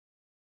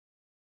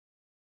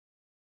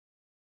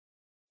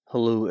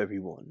Hello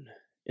everyone.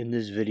 In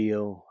this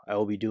video, I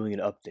will be doing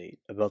an update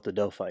about the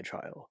Delphi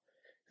trial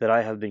that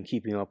I have been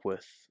keeping up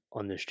with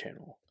on this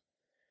channel.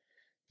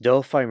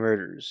 Delphi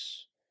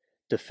murders.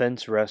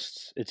 Defense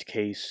rests its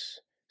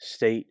case.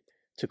 State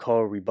to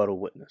call rebuttal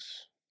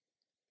witness.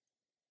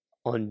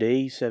 On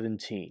day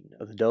 17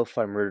 of the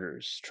Delphi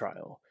murders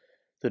trial,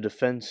 the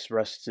defense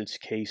rests its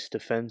case.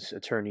 Defense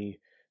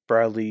attorney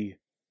Bradley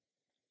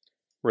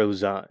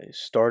Rosai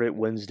started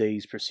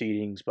Wednesday's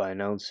proceedings by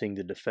announcing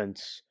the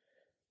defense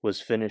was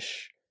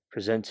finished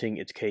presenting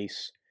its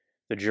case.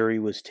 The jury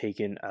was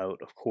taken out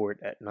of court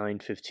at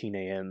 9:15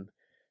 a.m.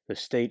 The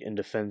state and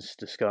defense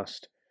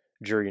discussed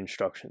jury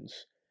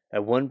instructions.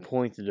 At one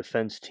point, the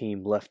defense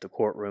team left the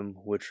courtroom,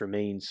 which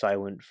remained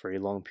silent for a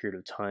long period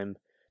of time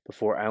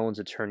before Allen's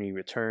attorney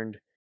returned.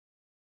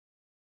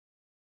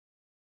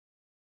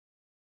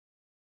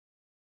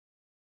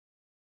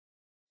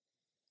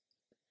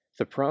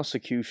 The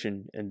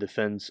prosecution and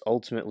defense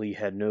ultimately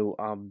had no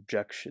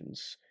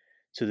objections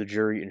to the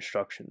jury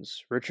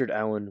instructions. Richard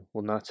Allen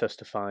will not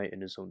testify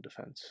in his own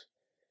defense.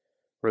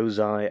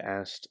 Rosai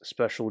asked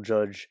Special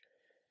Judge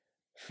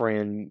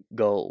Fran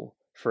Gull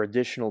for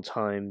additional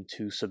time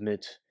to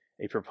submit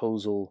a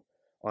proposal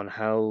on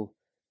how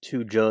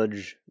to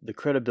judge the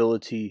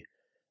credibility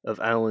of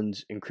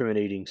Allen's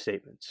incriminating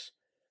statements.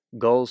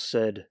 Gull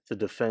said the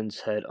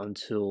defense had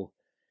until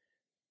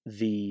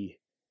the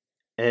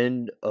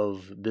end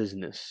of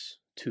business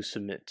to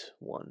submit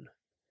one.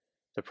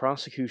 The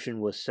prosecution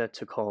was set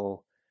to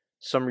call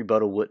some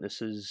rebuttal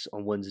witnesses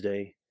on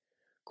Wednesday.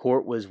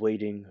 Court was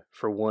waiting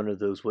for one of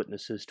those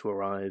witnesses to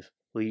arrive,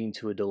 leading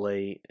to a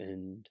delay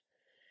and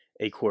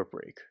a court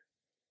break.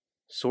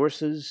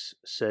 Sources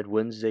said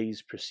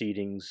Wednesday's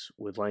proceedings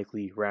would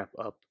likely wrap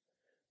up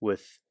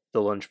with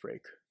the lunch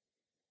break.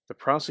 The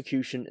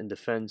prosecution and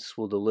defense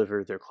will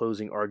deliver their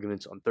closing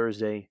arguments on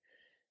Thursday,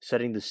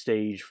 setting the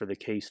stage for the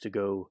case to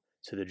go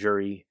to the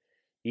jury.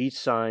 Each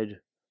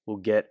side will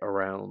get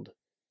around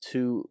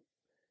 2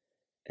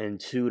 and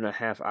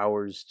 2.5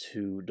 hours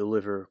to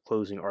deliver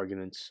closing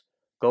arguments.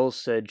 Gull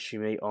said she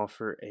may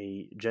offer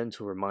a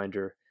gentle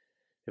reminder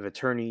if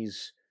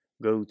attorneys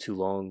go too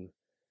long.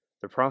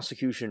 The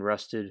prosecution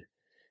rested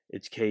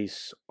its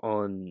case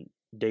on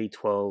day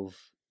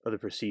 12 of the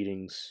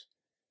proceedings.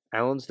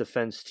 Allen's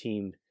defense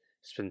team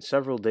spent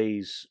several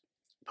days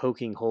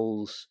poking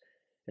holes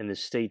in the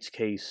state's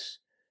case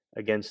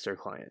against their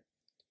client.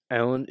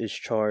 Allen is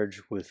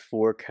charged with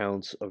 4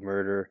 counts of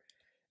murder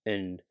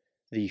in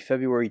the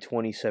February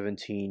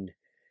 2017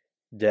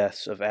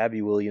 deaths of Abby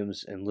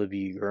Williams and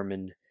Libby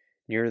Gurman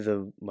near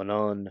the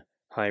Manon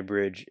High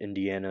Bridge,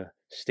 Indiana.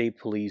 State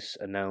police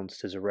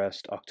announced his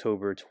arrest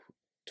October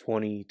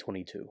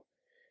 2022.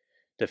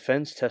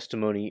 Defense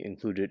testimony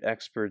included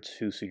experts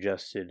who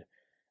suggested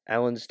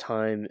Allen's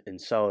time in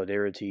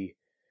solitary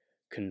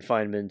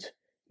confinement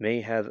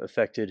may have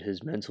affected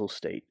his mental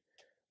state,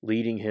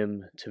 leading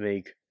him to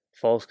make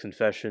false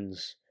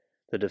confessions.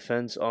 The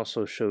defense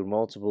also showed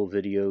multiple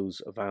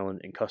videos of Allen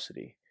in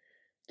custody.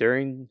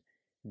 During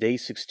day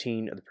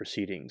 16 of the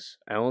proceedings,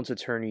 Allen's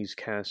attorneys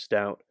cast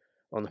doubt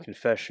on the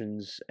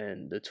confessions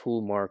and the tool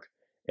mark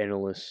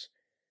analysts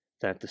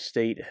that the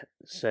state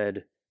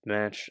said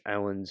matched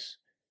Allen's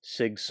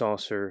Sig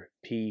Saucer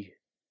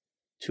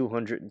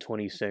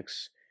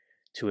P-226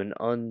 to an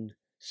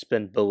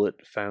unspent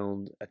bullet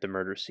found at the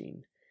murder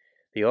scene.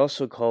 They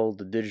also called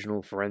the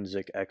digital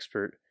forensic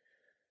expert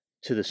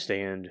to the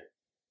stand,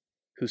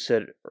 who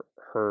said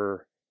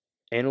her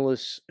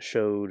analysts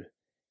showed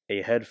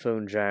a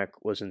headphone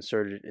jack was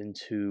inserted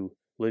into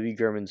Libby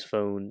Gurman's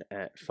phone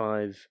at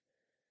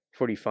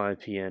 5:45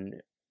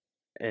 p.m.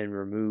 and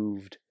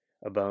removed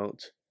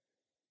about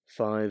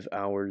 5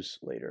 hours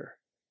later.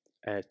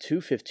 At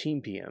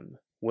 2:15 p.m.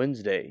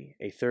 Wednesday,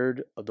 a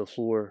third of the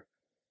floor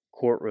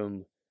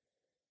courtroom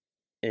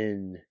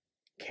in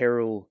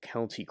Carroll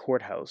County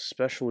Courthouse,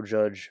 Special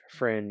Judge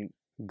Fran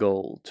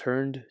Gull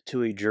turned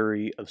to a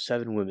jury of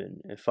 7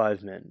 women and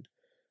 5 men,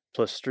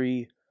 plus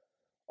 3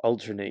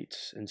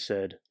 alternates, and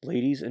said,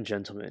 "Ladies and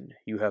gentlemen,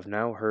 you have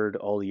now heard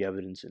all the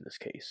evidence in this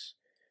case."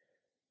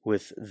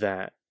 With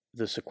that,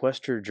 the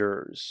sequestered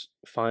jurors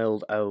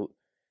filed out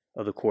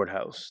of the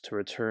courthouse to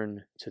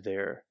return to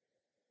their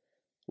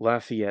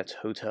Lafayette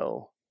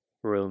Hotel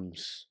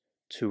rooms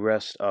to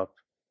rest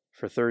up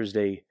for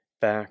Thursday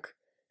back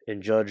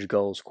in Judge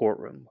Gull's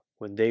courtroom,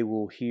 when they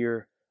will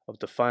hear up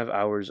to 5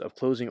 hours of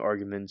closing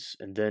arguments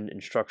and then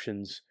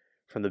instructions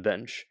from the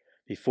bench,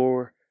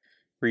 before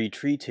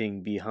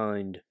retreating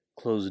behind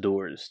closed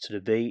doors to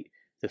debate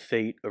the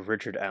fate of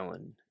Richard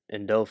Allen,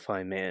 and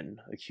Delphi man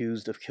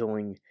accused of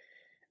killing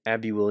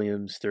Abby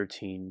Williams,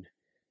 13,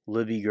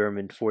 Libby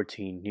Gurman,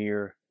 14,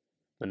 near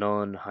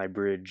Manon High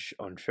Bridge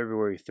on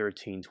February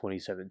 13,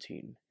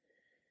 2017.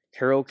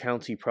 Carroll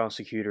County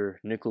Prosecutor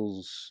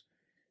Nicholas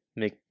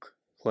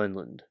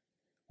McClelland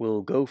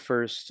will go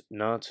first,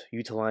 not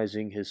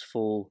utilizing his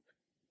full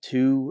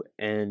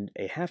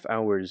 2.5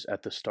 hours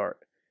at the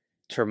start,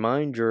 to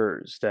remind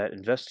jurors that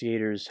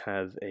investigators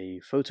have a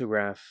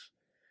photograph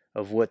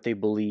of what they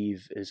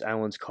believe is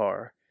Allen's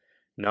car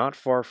not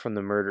far from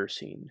the murder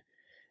scene,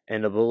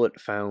 and a bullet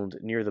found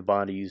near the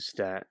bodies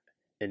that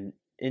an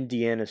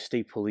Indiana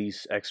State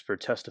Police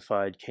expert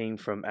testified came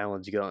from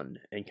Allen's gun,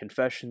 and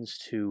confessions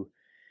to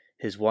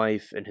his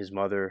wife and his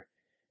mother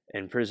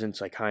and prison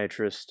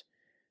psychiatrist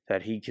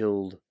that he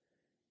killed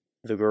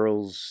the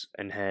girls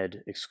and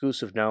had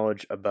exclusive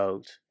knowledge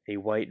about a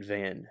white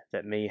van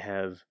that may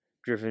have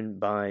driven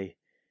by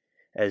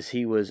as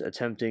he was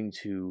attempting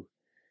to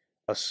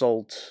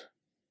assault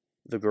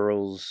the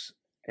girls,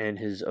 and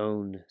his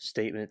own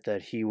statement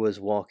that he was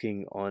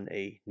walking on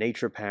a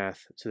nature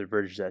path to the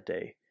bridge that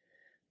day.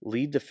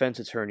 Lead defense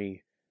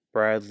attorney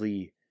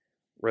Bradley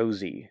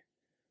Rosie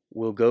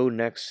will go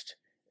next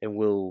and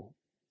will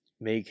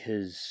make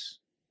his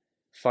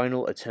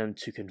final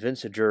attempt to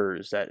convince the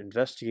jurors that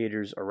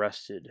investigators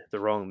arrested the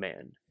wrong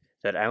man,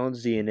 that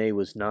Allen's DNA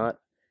was not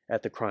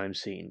at the crime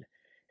scene,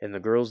 and the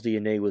girl's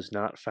DNA was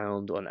not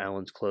found on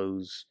Allen's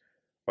clothes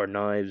or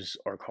knives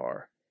or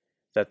car,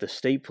 that the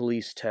state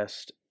police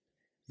test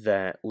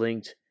that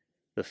linked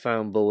the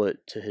found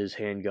bullet to his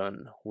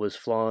handgun was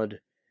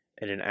flawed,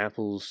 and an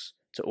apples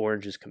to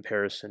oranges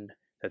comparison,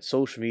 that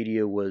social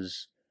media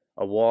was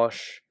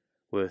awash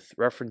with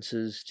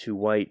references to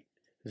white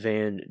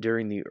van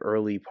during the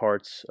early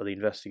parts of the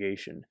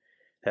investigation,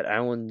 that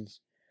Allen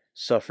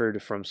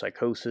suffered from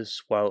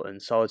psychosis while in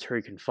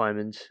solitary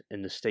confinement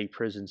in the state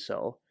prison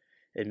cell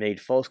and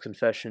made false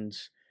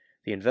confessions.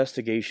 The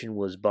investigation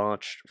was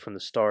botched from the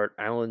start.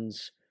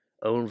 Allen's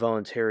own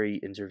voluntary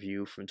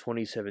interview from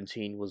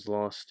 2017 was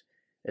lost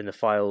in the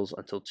files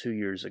until 2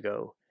 years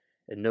ago,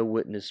 and no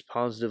witness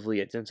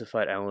positively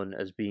identified Allen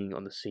as being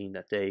on the scene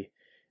that day,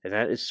 and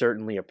that is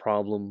certainly a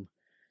problem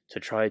to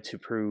try to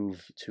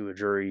prove to a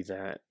jury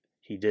that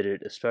he did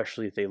it,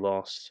 especially if they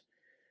lost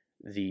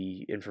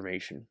the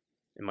information,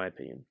 in my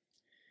opinion.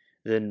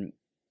 Then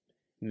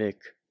Mick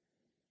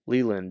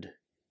Leland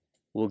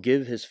will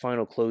give his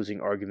final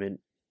closing argument,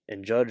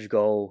 and Judge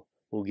Gall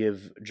will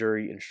give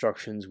jury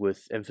instructions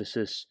with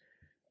emphasis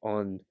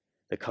on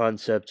the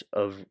concept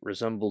of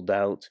reasonable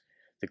doubt,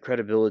 the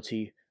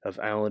credibility of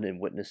Allen and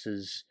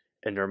witnesses,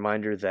 and a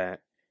reminder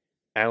that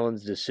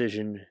Allen's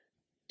decision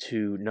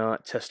to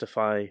not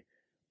testify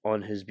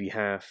on his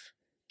behalf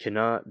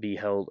cannot be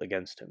held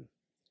against him.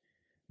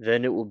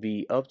 Then it will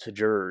be up to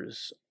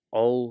jurors,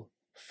 all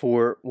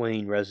Fort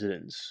Wayne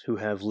residents who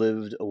have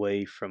lived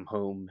away from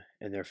home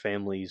and their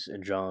families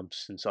and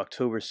jobs since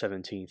October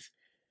 17th,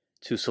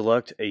 to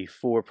select a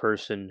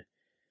four-person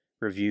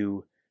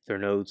review their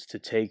notes, to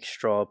take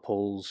straw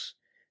polls,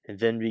 and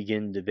then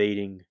begin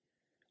debating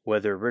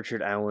whether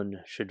Richard Allen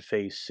should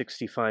face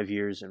 65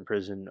 years in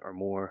prison or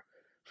more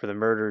for the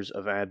murders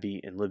of Abby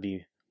and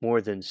Libby, more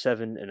than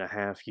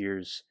 7.5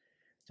 years.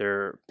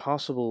 Their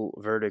possible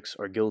verdicts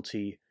are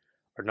guilty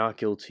or not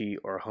guilty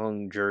or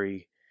hung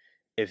jury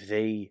if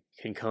they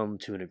can come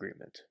to an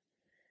agreement.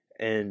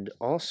 And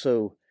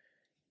also,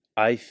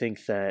 I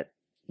think that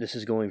this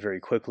is going very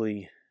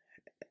quickly.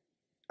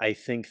 I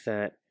think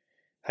that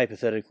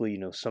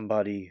hypothetically,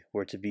 somebody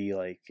were to be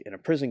like in a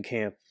prison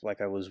camp,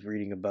 like I was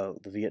reading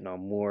about the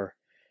Vietnam War,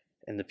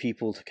 and the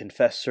people to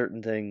confess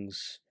certain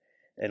things,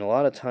 and a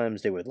lot of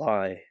times they would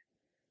lie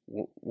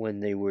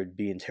when they would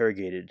be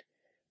interrogated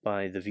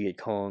by the Viet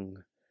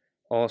Cong.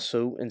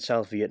 Also, in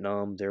South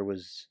Vietnam, there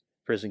was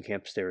prison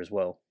camps there as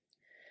well.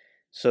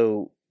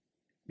 So,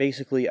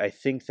 basically, I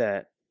think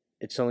that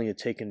it's something to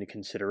take into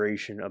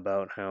consideration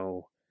about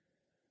how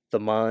the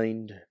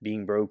mind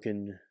being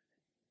broken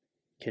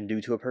can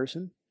do to a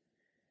person.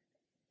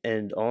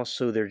 And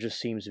also, there just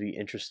seems to be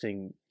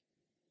interesting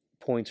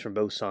points from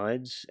both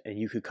sides, and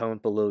you could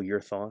comment below your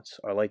thoughts.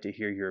 I'd like to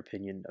hear your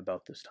opinion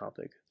about this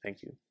topic.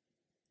 Thank you.